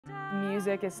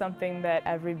Music is something that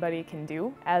everybody can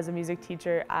do. As a music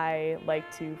teacher, I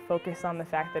like to focus on the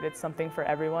fact that it's something for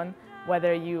everyone.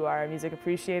 Whether you are a music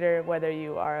appreciator, whether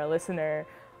you are a listener,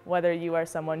 whether you are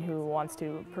someone who wants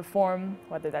to perform,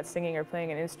 whether that's singing or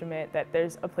playing an instrument, that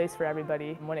there's a place for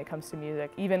everybody when it comes to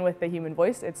music. Even with the human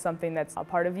voice, it's something that's a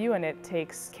part of you and it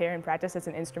takes care and practice. It's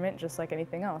an instrument just like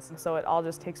anything else. So it all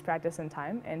just takes practice and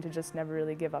time, and to just never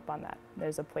really give up on that.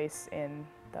 There's a place in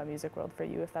the music world for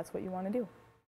you if that's what you want to do.